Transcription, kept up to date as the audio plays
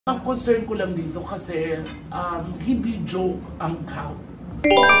Ang concern ko lang dito kasi hindi joke ang gout.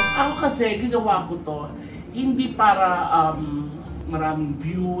 Ako kasi ginawa ko to hindi para maraming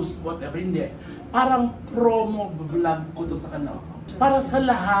views, whatever, hindi. Parang promo vlog ko to sa kanal. Para sa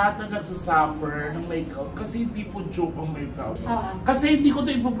lahat na nagsasuffer ng may gout. Kasi hindi po joke ang may gout. Kasi hindi ko to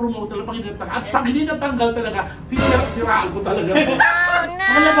ipopromote talaga. At pag hindi natanggal talaga, siraan ko talaga.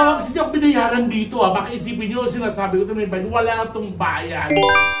 Mga labababs, hindi ako binayaran dito. Baka isipin nyo, sinasabi ko ito may bayan. Wala itong bayan.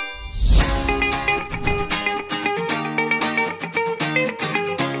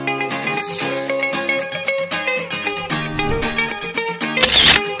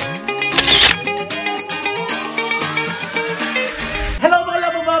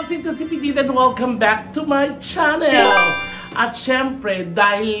 Ito si Petite and welcome back to my channel. At syempre,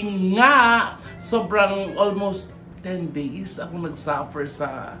 dahil nga sobrang almost 10 days ako nagsuffer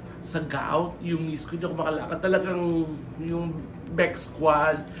sa gout, yung miss ko, hindi ako makalakad. Talagang yung back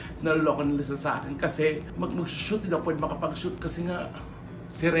squad, naloloko nila sa akin kasi mag-shoot, hindi ako pwede makapag-shoot kasi nga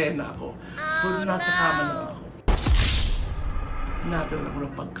sirena ako. So nasa kama lang ako. Hinatid ako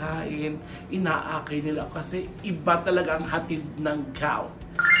ng pagkain, inaakay nila kasi iba talaga ang hatid ng gout.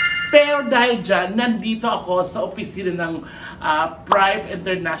 Pero dahil dyan, nandito ako sa opisina ng Prime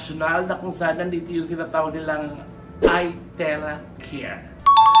International na kung saan nandito yung tinatawag nilang iTeraCares.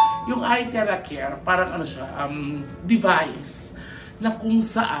 Yung iTeraCares, parang ano siya, device na kung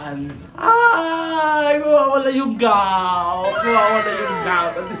saan, mawawala yung gout. Mawawala yung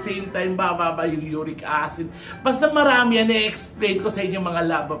gout. At the same time, bababa yung uric acid. Basta marami yan, i-explain ko sa inyo mga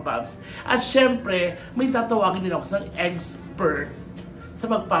labababs. At syempre, may tatawagin din ako sa expert sa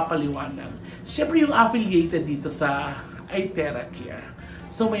magpapaliwanag. Siyempre yung affiliated dito sa iTeraCares.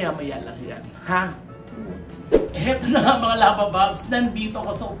 So maya-maya lang yan. Ha? Eto na nga mga labababs, nandito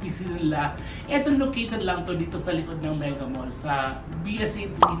ako sa opisina nila. Eto located lang to dito sa likod ng Mega Mall sa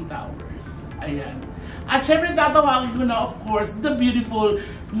BSA Twin Towers. Ayan. At syempre tatawagin ko na of course the beautiful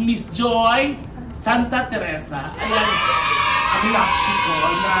Miss Joy Santa Teresa. Ayan. Ang lakshi ko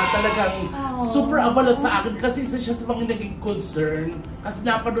na talagang super abala sa akin kasi isa siya sa mga naging concern kasi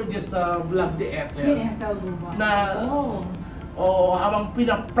napanood niya sa vlog ni Ethel na habang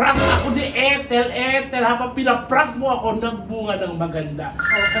pinaprank ako ni Ethel, habang pinaprank mo ako, nagbunga ng maganda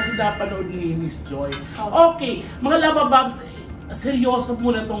kasi napanood ni Miss Joy. Okay, mga labababs, seryoso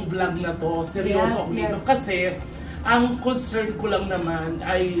muna tong vlog na to, seryoso ako dito kasi ang concern ko lang naman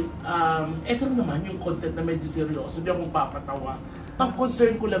ay, eto naman yung content na medyo seryoso, hindi akong papatawa. Ang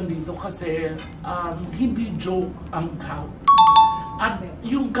concern ko lang dito kasi hindi joke ang gout. At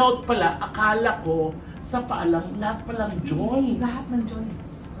yung gout pala, akala ko sa paalam, lahat palang joints. Lahat ng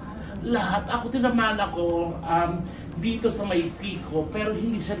joints. Lahat. Ako tinamaan ako dito sa may siko, pero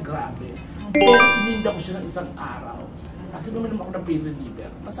hindi siya grabe. Pero ininda ko siya ng isang araw. Kasi naman ako ng pain reliever.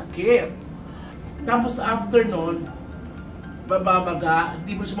 Masakit. Tapos after nun, bababaga,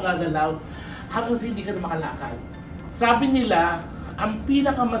 hindi mo siya magagalaw hanggang sa hindi ka na makalakad. Sabi nila, ang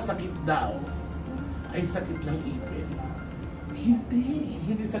pinakamasakit daw ay sakit ng ipin.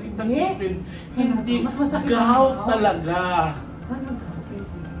 Hindi sakit ng ipin. Hindi, mas masakit gout talaga.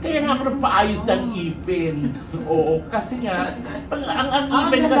 Kaya nga ako nagpaayos ng ipin. Oo, kasi nga, ang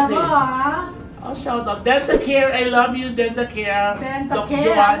ipin kasi, shout out. iTeraCares, I love you, iTeraCares. Doc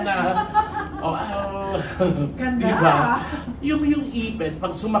Joanna. Ganda. Diba? Yung ipin, pag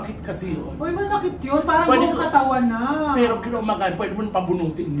sumakit kasi yun. Uy, masakit yun. Parang buong katawan na. Pero kinumagan, pwede mo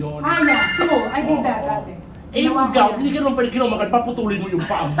pabunutin yun. Yeah. True. I did that dati. Yung gout, hindi ka naman pwede kinumagan, paputulin mo yung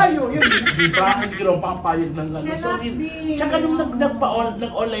paa mo. Yun. Diba? Hindi ka naman papayag ng gano'n. So, tsaka nung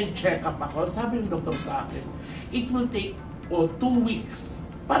nag-online check-up ako, sabi ng doktor sa akin, it will take 2 weeks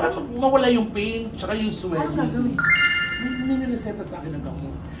para mawala yung pain, tsaka yung swelling. Ano gagawin? May nireseta sa akin ng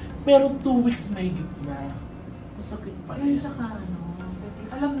gamot. Pero 2 weeks na higit na. Masakit pa rin. Tsaka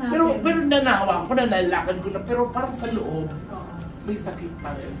alam natin. Pero nanahawa ko na, nalakad ko na, pero parang sa loob, may sakit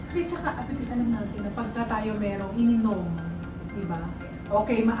pa rin. Tsaka alam natin na pagka tayo merong ininom, diba?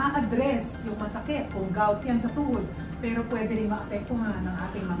 Okay, maa-address yung masakit kung gout yan sa tuhod. Pero pwede rin maapektuhan ng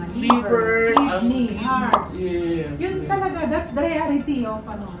ating mga liver, kidney, heart. Yes. Yun talaga, that's the reality of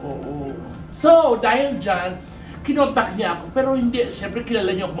Oo. So, dahil dyan, kinontak niya ako, pero hindi, syempre kilala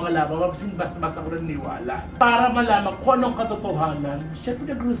niyo ako mga labababs, basta-basta ako naniniwala. Para malaman kung anong katotohanan,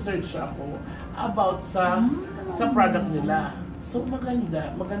 syempre nag-research ako about sa product nila. So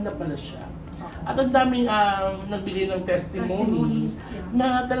maganda pala siya. At ang daming nagbigay ng testimonies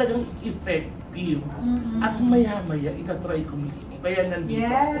na talagang effective. At maya-maya, itatry ko mismo. Kaya nandito.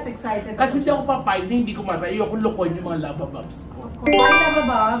 Yes, excited. Kasi hindi ako papayag, hindi ko maray. Ayoko lukoy yung mga labababs ko. Why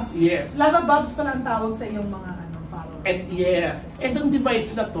labababs? Yes. Labababs pala ang tawag sa iyong mga followers. Yes. Itong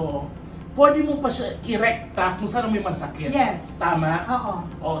device na to, pwede mo pa siya irekta kung saan may masakit. Yes. Tama? Oo.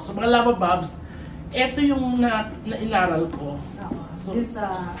 O, so mga kalabababs, ito yung inaral ko. So,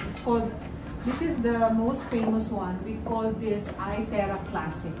 This is the most famous one. We call this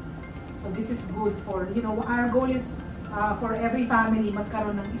iTeraClassic. So this is good for, our goal is for every family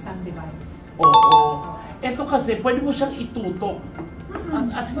magkaroon ng isang device. Oo. Ito kasi, pwede mo siyang itutok.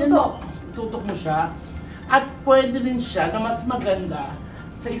 Itutok mo siya. At pwede rin siya na mas maganda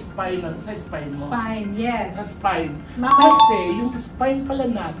sa spine mo. Spine, yes. Sa spine. Kasi yung spine pala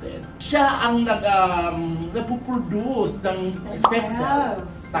natin, siya ang nagpo-produce ng stem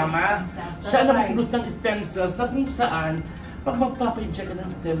cells. Tama? Siya ang nagpo-produce ng stem cells na kung saan pag magpapa-inject ka ng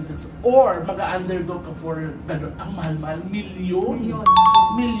stem cells or mag-undergo ka for ang mahal-mahal, milyon.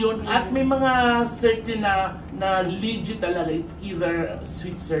 At may mga certain na legit talaga, it's either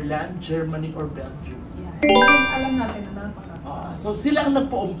Switzerland, Germany, or Belgium. Alam natin na napaka. So sila ang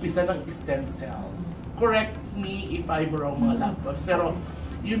nagpo-umpisa ng stem cells. Correct me if I'm wrong mga labs, pero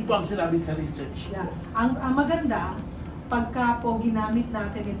yun po ang sinabi sa research ko. Ang maganda, pagka po ginamit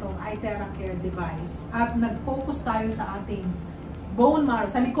natin itong iTeraCare device at nag-focus tayo sa ating bone marrow,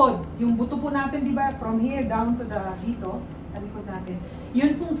 sa likod, yung buto po natin, di ba, from here down to dito, sa likod natin,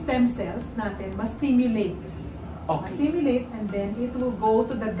 yun pong stem cells natin, ma-stimulate. Ma-stimulate and then it will go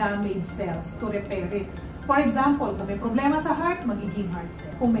to the damaged cells to repair it. For example, kung may problema sa heart, magiging heart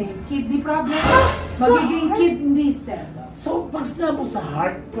cell. Kung may kidney problem, magiging kidney cell. So, pag sinabi mo sa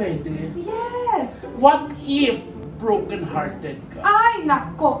heart, pwede? Yes! What if broken-hearted ka? Ay,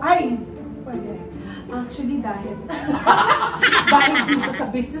 nako! Ay, pwede rin. Actually, dahil dito sa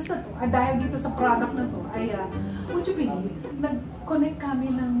business na to, dahil dito sa product na to, ay, would you believe, nag-connect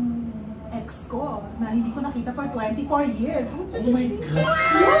kami ng ex ko na hindi ko nakita for 24 years. Would you believe? God!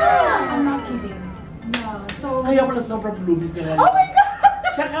 Yeah! I'm not kidding. Yeah, so... Kaya pala sobrang blooming ka na. Oh my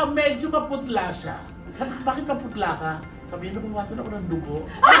God! Tsaka medyo maputla siya. Sabi, bakit maputla ka? Sabi niya, nabawasan ako ng dugo.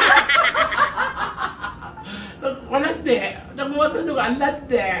 Nagbawasan dugo, ang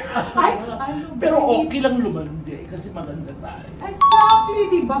lande. Pero okay lang lumandi kasi maganda tayo. Exactly,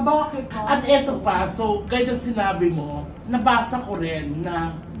 di ba? Bakit ko? At eto pa, so gaya ng sinabi mo, nabasa ko rin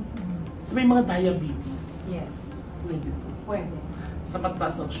na sa may mga diabetes. Yes. Pwede to. Pwede. Sa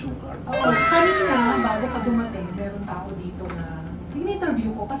mataas ang sugar. Oo. Kanina, bago ka dumating, meron tao dito na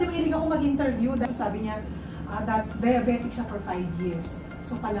in-interview ko. Kasi mahilig ako mag-interview dahil sabi niya, diabetic siya for 5 years.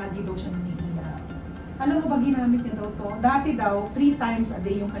 So palagi daw siya nanihina. Alam mo ba ginamit niya daw to? Dati daw, 3 times a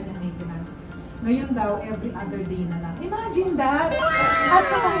day yung kanyang maintenance. Ngayon daw, every other day na lang. Imagine that! At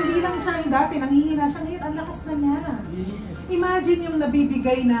saka hindi lang siya yung dati, nanghihina siya. Ngayon, ang lakas na niya. Yes. Imagine yung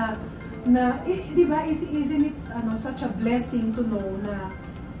nabibigay na di ba, isn't it such a blessing to know na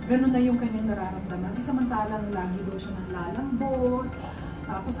gano'n na yung kanyang nararamdaman. Samantalang lagi daw siya naglalambot.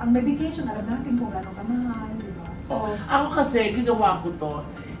 Tapos ang medication, alam natin kung gano'n kamahal, di ba? So, ako kasi, ginawa ko to,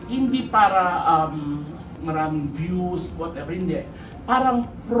 hindi para maraming views, whatever, hindi. Parang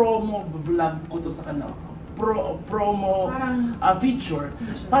promo vlog ko to sa kanal. Promo feature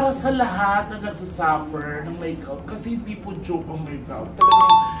para sa lahat na nagsasuffer ng may gout. Kasi hindi po joke ang may gout.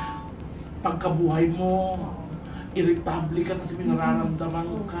 Talagang pagkabuhay mo, irritable ka kasi may nararamdaman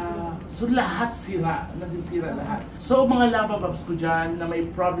ka. So lahat nasisira lahat. So mga labababs ko dyan na may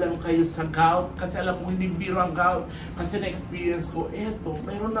problem kayo sa gout, kasi alam ko hindi biro ang gout, kasi na-experience ko, eto,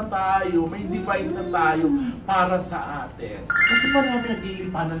 mayroon na tayo, may device na tayo para sa atin. Kasi marami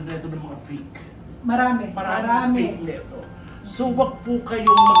naglilipanan nito ng mga fake. Marami fake nito. So wag po kayong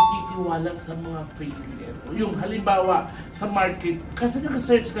magtitiwala sa mga fake nito. Yung halimbawa sa market, kasi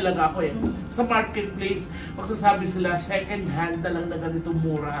nag-research talaga ako sa marketplace, magsasabi sila second hand na lang na ganito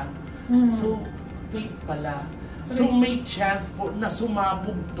mura. So fake pala. So may chance po na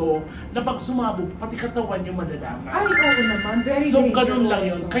sumabog to, na pag sumabog, pati katawan yung madadama. Ay, oo naman. Very so dangerous. ganun lang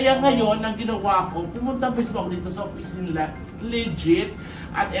yun. Kaya ngayon, ang ginawa ko, pumunta ako dito sa office nila, legit.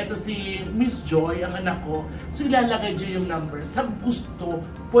 At eto si Miss Joy, ang anak ko, so ilalagay dyan yung number. Sa gusto,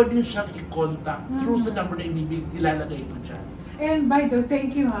 pwede siyang i-contact through sa number na ilalagay ko dyan. And by the way,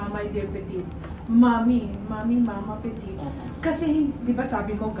 thank you my dear Petite. Mama Petite. Kasi, di ba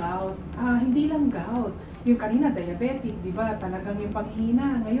sabi mo gout? Hindi lang gout. Yung kanina, diabetic, di ba? Talagang yung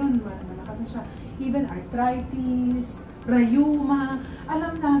paghihina. Ngayon, malakas na siya. Even arthritis, rheuma.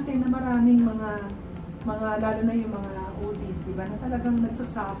 Alam natin na maraming mga lalo na yung mga oldies, di ba? Na talagang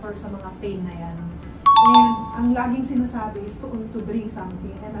nagsasuffer sa mga pain na yan. And ang laging sinasabi is to bring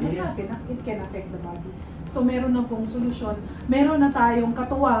something. And alam natin, it can affect the body. So meron na pong solusyon. Meron na tayong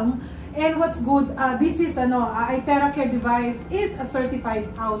katuwang. And what's good, this is iTeraCare device is a certified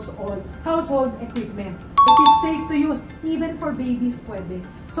household equipment. It is safe to use. Even for babies pwede.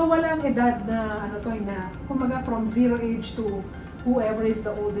 So walang edad na ano to na kumaga from 0 age to whoever is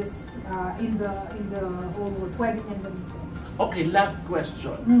the oldest in the whole world. Pwede niyang gamitin. Okay, last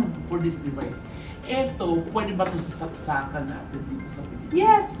question for this device. Ito, pwede ba ito sasaksakan natin dito sa Pilipinas?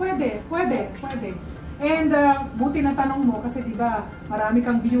 Yes, pwede. And buti na tanong mo kasi di ba marami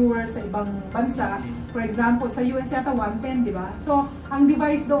kang viewers sa ibang bansa. For example, sa US yata 110, di ba? So, ang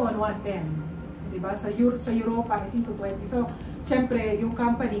device doon 110. Di ba? Sa Europa, I think 220. So, syempre, yung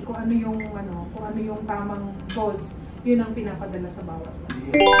company kung ano yung tamang volts, yun ang pinapadala sa bawat bansa.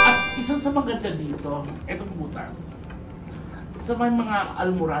 At isang sa maganda dito, itong butas. Sa mga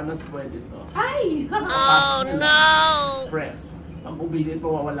almoranas pwede ito. Ay! Oh no! Press. Pag uminit,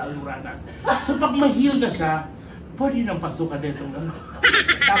 mawawala ang almoranas. So pag ma-heal na siya, pwede nang pasukan nito.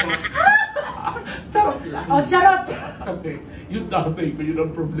 Charot. Charot lang. Oh, charot! Kasi yung tatay ko, yun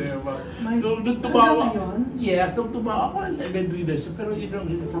ang problema. Nung Hanggang tumawa, ngayon? yes, nung tumawa ako, nag-agree na siya, pero yun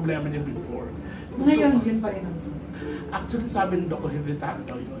ang problema niya before. Ngayon, yun pa rin ang actually, sabi ng Dr. Henry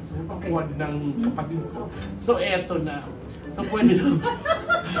daw yun. So, Okay. pagkuha din ng kapatid ko. So, eto na. So, pwede na.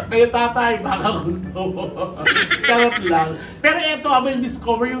 Kaya tatay, baka gusto mo. Charot lang. Pero eto, abang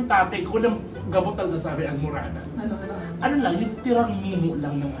discover yung tatay ko ng gamot ang nasabi ang Moranas. Ano lang, yung tirang mumu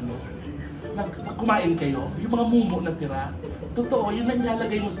lang ng ano. Kumain kayo, yung mga mumu na tira. Totoo, yun lang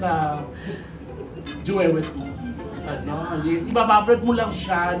ilalagay mo sa jewelry. Ano, yes. Ibababrad mo lang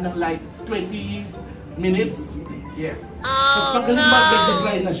siya ng like 20 minutes. Yes. Tapos pag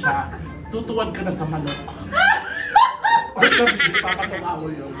mag-dry na siya, tutuwad ka na sa manok. Or sabi ko, papatuka mo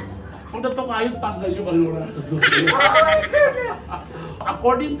yun. Kung natuka yun, tanggal yung almoranas. Oh my goodness!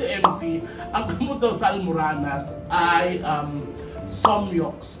 According to MC, ang gamot daw sa almoranas ay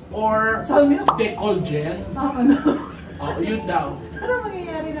somyox or Somyox? decolgen. Ano? Yun daw. Ano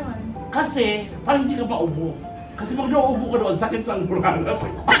mangyayari naman? Kasi, parang hindi ka maubo. Kasi pag nauubo ka doon, sakit sa almoranas.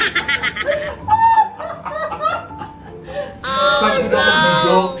 Sabi ko ng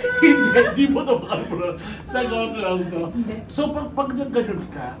video, hindi mo ito makalabas. Sagot lang to. So pag nag-ganun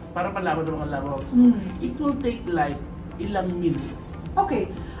ka, para malaman ng mga lababs, it will take like ilang minutes. Okay.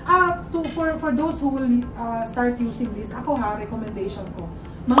 For those who will start using this, ako recommendation ko,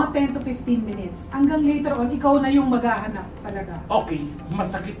 mga 10 to 15 minutes. Hanggang later on, ikaw na yung maghahanap talaga. Okay,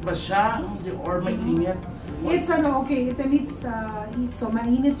 masakit ba siya? Or may init? It's okay, it emits heat, so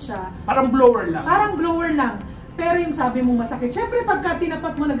mainit siya. Parang blower lang. Parang blower lang. Pero yung sabi mong masakit, syempre pagka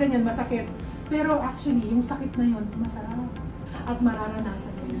tinapat mo na ganyan, masakit. Pero actually, yung sakit na yun, masarap. At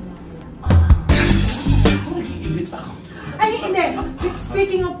mararanasan mo yun. Nag-iinit ako. Ay, hindi.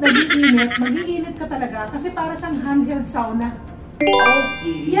 Speaking of nag-iinit, mag-iinit ka talaga kasi para siyang handheld sauna.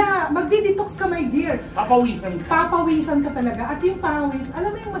 Okay. Yeah, magdi-detox ka, my dear. Papawisan ka. Papawisan ka talaga. At yung pawis,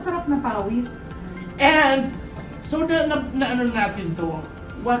 alam mo yung masarap na pawis? And, so ano natin to,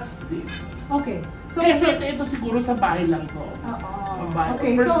 what's this? Okay. So, ito siguro sa bahay lang to.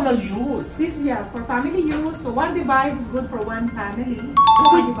 Okay, personal so, use. This, for family use. So, one device is good for one family.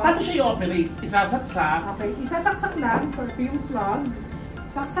 Wait, Diba? paano siya i-operate? Isasaksak? Okay, isasaksak lang. So, ito yung plug.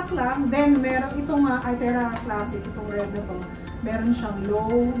 Saksak lang. Then, meron itong iTera Classic, itong red na to. Meron siyang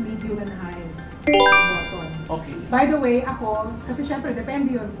low, medium, and high button. Okay. By the way, ako, kasi syempre,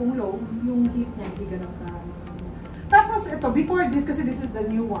 depende yun. Kung low, yung heat niya, hindi ganun ka. Tapos, ito, before this, kasi this is the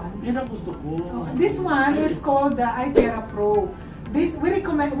new one. Yan ang gusto ko. This one is called the iTera Pro. This, we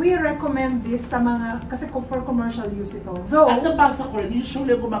recommend this sa mga, kasi for commercial use ito. Though, At nabasa ko rin,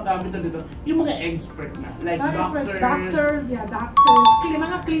 usually gumagamit na dito, yung mga expert na, like doctors. Doctors,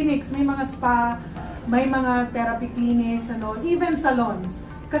 mga clinics, may mga spa, may mga therapy clinics, even salons.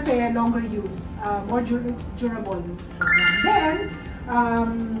 Kasi longer use, more durable. Then,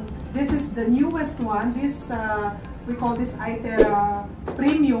 this is the newest one. This, we call this iTera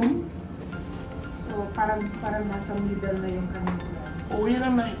Premium. So, parang nasa middle na yung kanyang price. Oo, yan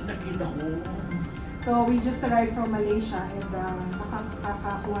ang nakita ko. So, we just arrived from Malaysia and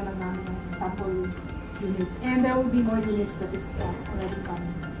makakakuha lang namin ng sample units. And there will be more units that is already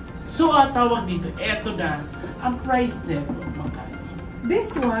coming. So, tawag dito, eto na, ang price nito, magkano?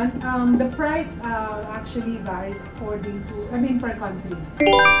 This one, the price actually varies according to, per country.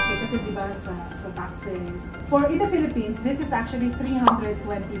 Okay, kasi diba sa taxes. In the Philippines, this is actually $320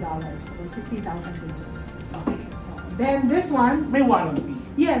 or 16,000 pesos. Okay. Then this one, May warranty.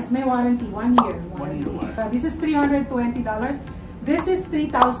 yes, may warranty, 1 year. One year. This is $320. This is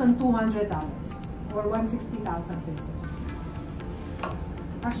 $3,200 or 160,000 pesos.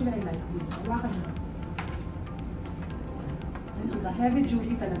 Actually, I like this. Hawakan mo. Heavy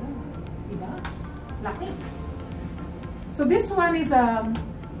duty talaga. Diba? Laki. So this one is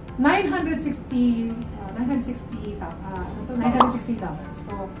 960 $960. $960.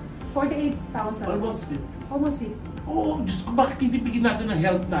 So, 48,000. Almost 50. Almost 50. Oh, Diyos ko, bakit hindi bigyan natin ng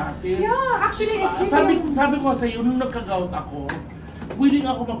health natin? Yeah, actually, sabi ko sa iyo, nung nagka-gout ako, willing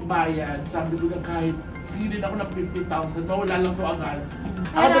ako magbayad. Sabi ko na kahit silin ako ng 50,000, mawala lang to agad.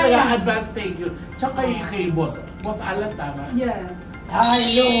 Ako talaga, advance thank you. Tsaka kay Boss Alan, tama? Yes.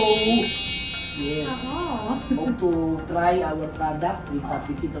 Hello! Yes. Ako. Hope to try our product with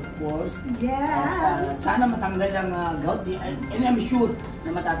Petite, of course. Yeah. At sana matanggal ang gout. And I'm sure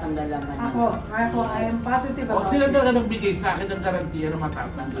na matatanggal ang I am positive about Sila talaga nagbigay sa akin ng garantiya na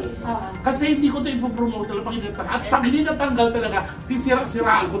matatanggal. Kasi hindi ko ito ipopromote talaga pag inatanggal. At pag hindi natanggal talaga,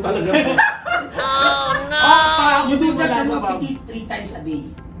 sisiraan ko talaga. Oh no! You do that Petite 3 times a day.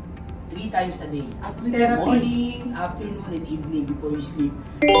 3 times a day. Morning, afternoon, and evening before you sleep.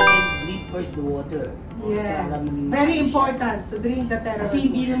 And then drink first the water. Yes. Very important to drink the therapy. Kasi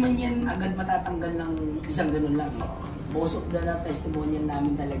hindi naman yan agad matatanggal ng isang ganun lang. Most of the testimonial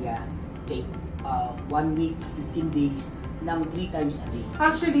namin talaga take 1 week, 15 days, ng 3 times a day.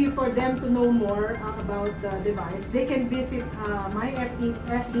 Actually, for them to know more about the device, they can visit my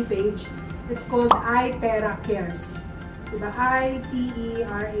FB page. It's called iTeraCares. Diba? iTeraCare.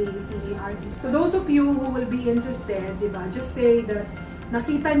 To those of you who will be interested, diba, just say that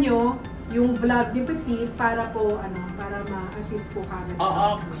nakita nyo yung vlog ni Petite para po, para ma-assist po kagad.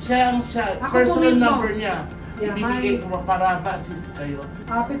 Siya. Personal number niya. Yeah, ibibigay ko para ma-assist kayo.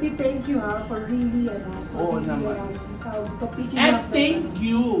 Petite, thank you for really, picking And up. thank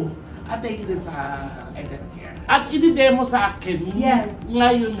you. At thank you din sa iTeraCare. At i-demo sa akin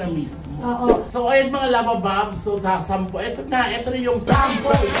ngayon na mismo. So ayun mga labababs, so sasampo. Ito na yung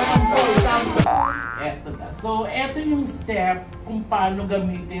sample. Ito na. So ito yung step kung paano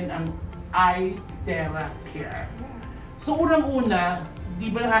gamitin ang iTeraCare. So unang-una,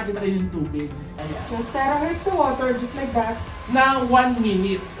 di ba nakakita rin yung tubig? Ayan. Just terahertz the water, just like that. Na 1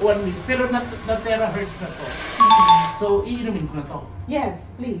 minute. Pero na terahertz na to. So iinumin ko na to.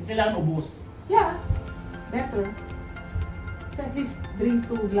 Yes, please. Kailangan ubos. Yeah, better. So at least drink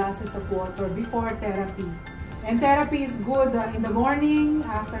 2 glasses of water before therapy. And therapy is good in the morning,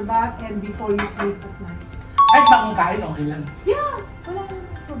 after bath, and before you sleep at night. Kahit bakong kain, okay lang. Yeah, wala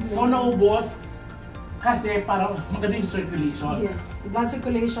problem. So naubos kasi parang maganda yung circulation. Yes, blood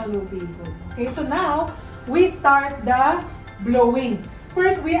circulation will be good. Okay, so now we start the blowing.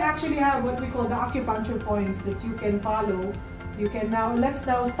 First, we actually have what we call the acupuncture points that you can follow. You can let's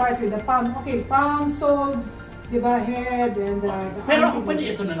now start with the palm. Okay, palm, sole, diba, head, and the Pero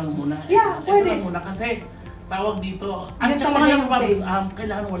pwede ito na lang muna. Yeah, ito pwede. lang muna kasi tawag dito. At Yan saka talaga mga yung lababs, pain.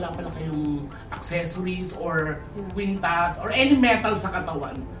 kailangan wala pala kayong accessories or quintas or any metal sa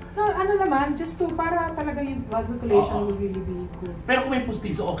katawan. No, naman, just to, para talaga yung blood circulation will really be good. Pero kung may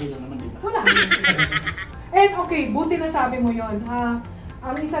pustiso, okay lang naman, di ba? Wala. And okay, buti na sabi mo yon.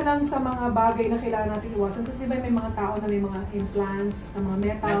 Ang isa lang sa mga bagay na kailangan natin iwasan, kasi di ba may mga tao na may mga implants, na mga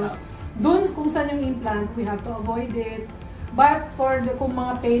metals. Doon kung saan yung implant, we have to avoid it. But for kung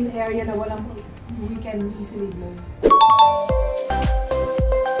mga pain area na walang, we can easily blow.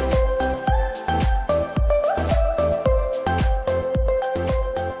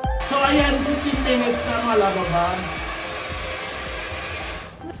 So ayan, 15 minutes na mga lababas.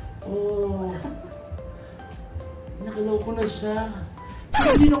 Oh. Nakaloko na siya.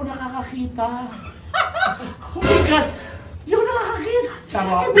 Pero hindi na ako nakakakita. Oh my God! Hindi ako nakakakita!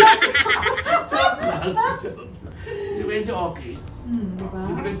 Charot! Medyo okay. Diba?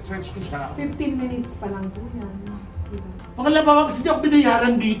 Di ba na-stretch ko siya? 15 minutes pa lang po yan. Diba? Mga lababas, hindi ako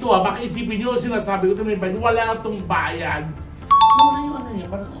binayaran dito ha. Baka isipin nyo, sinasabi ko ito may bayad. Wala itong bayad. Wala yung ano niya.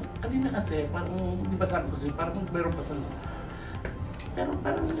 Parang, kanina kasi, parang, di ba sabi ko sa'yo, parang meron pa sa... Pero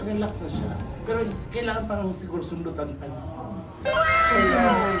parang relax na siya. Pero kailangan parang siguro sundutan pa niya.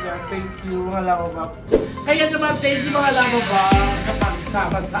 Thank you mga labababs. Kaya naman thank you mga labababs sa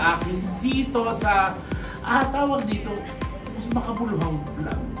pagsama sa akin dito sa tawag dito mas makabuluhang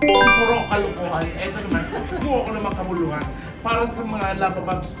vlog. Puro kalukuhan. Ito naman, kumuha ko naman kabuluhan para sa mga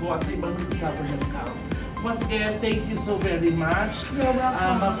labababs ko at sa ibang nagsasabi ng kao. Once again, thank you so very much.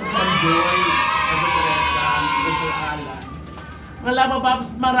 Ma'am Joy, sa Teresa, sa Sir Alan. Mga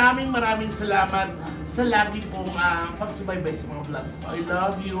labababs, maraming salamat sa lagi pong pagsubaybay sa mga vlogs ko. I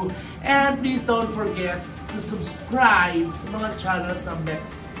love you. And please don't forget to subscribe sa mga channels ng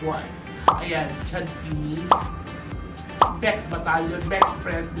Bex Squad. Ayan, Chad Kinis, Bex Battalion, Bex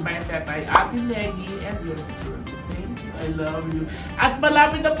Press, Divine Tetay, Ate Meggy, and yours truly. Thank you. I love you. At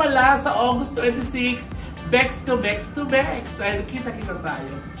malapit na pala sa August 26, Bex to Bex to Bex. Ay, kita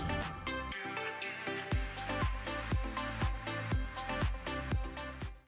tayo.